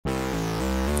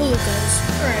Hello guys.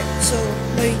 Alright, so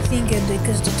what do you think it did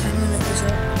because the time limit is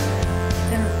up?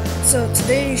 And so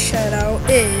today's shout out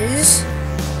is,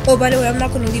 oh, by the way, I'm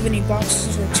not going to leave any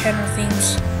boxes or channel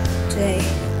themes today.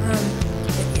 But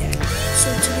yeah. So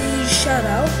today's shout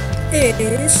out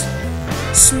is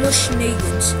Smush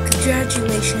Nagans.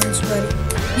 Congratulations, buddy.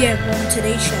 Yeah, won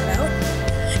today's shout out.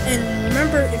 And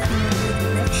remember, if you want to do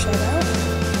the next shout out,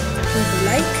 leave a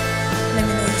like, let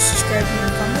me know you subscribe in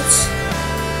the comments.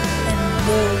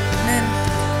 Well, man,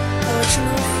 I'll let you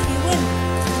know if you win.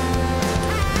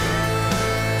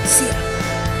 See ya.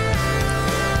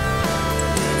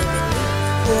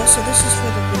 Oh, also, this is for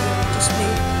the video I just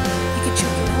made. You can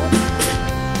check it out.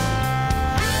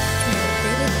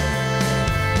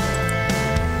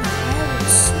 I will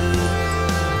see you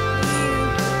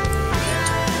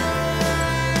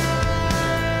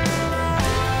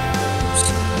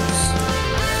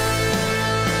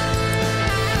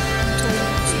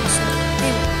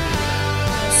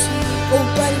Oh,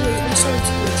 by the way, I'm sorry to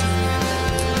glitch you.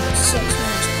 It sucks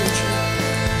when it's glitchy.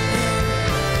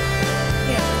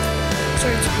 Yeah,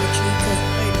 sorry to glitch you, because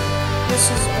this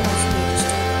is almost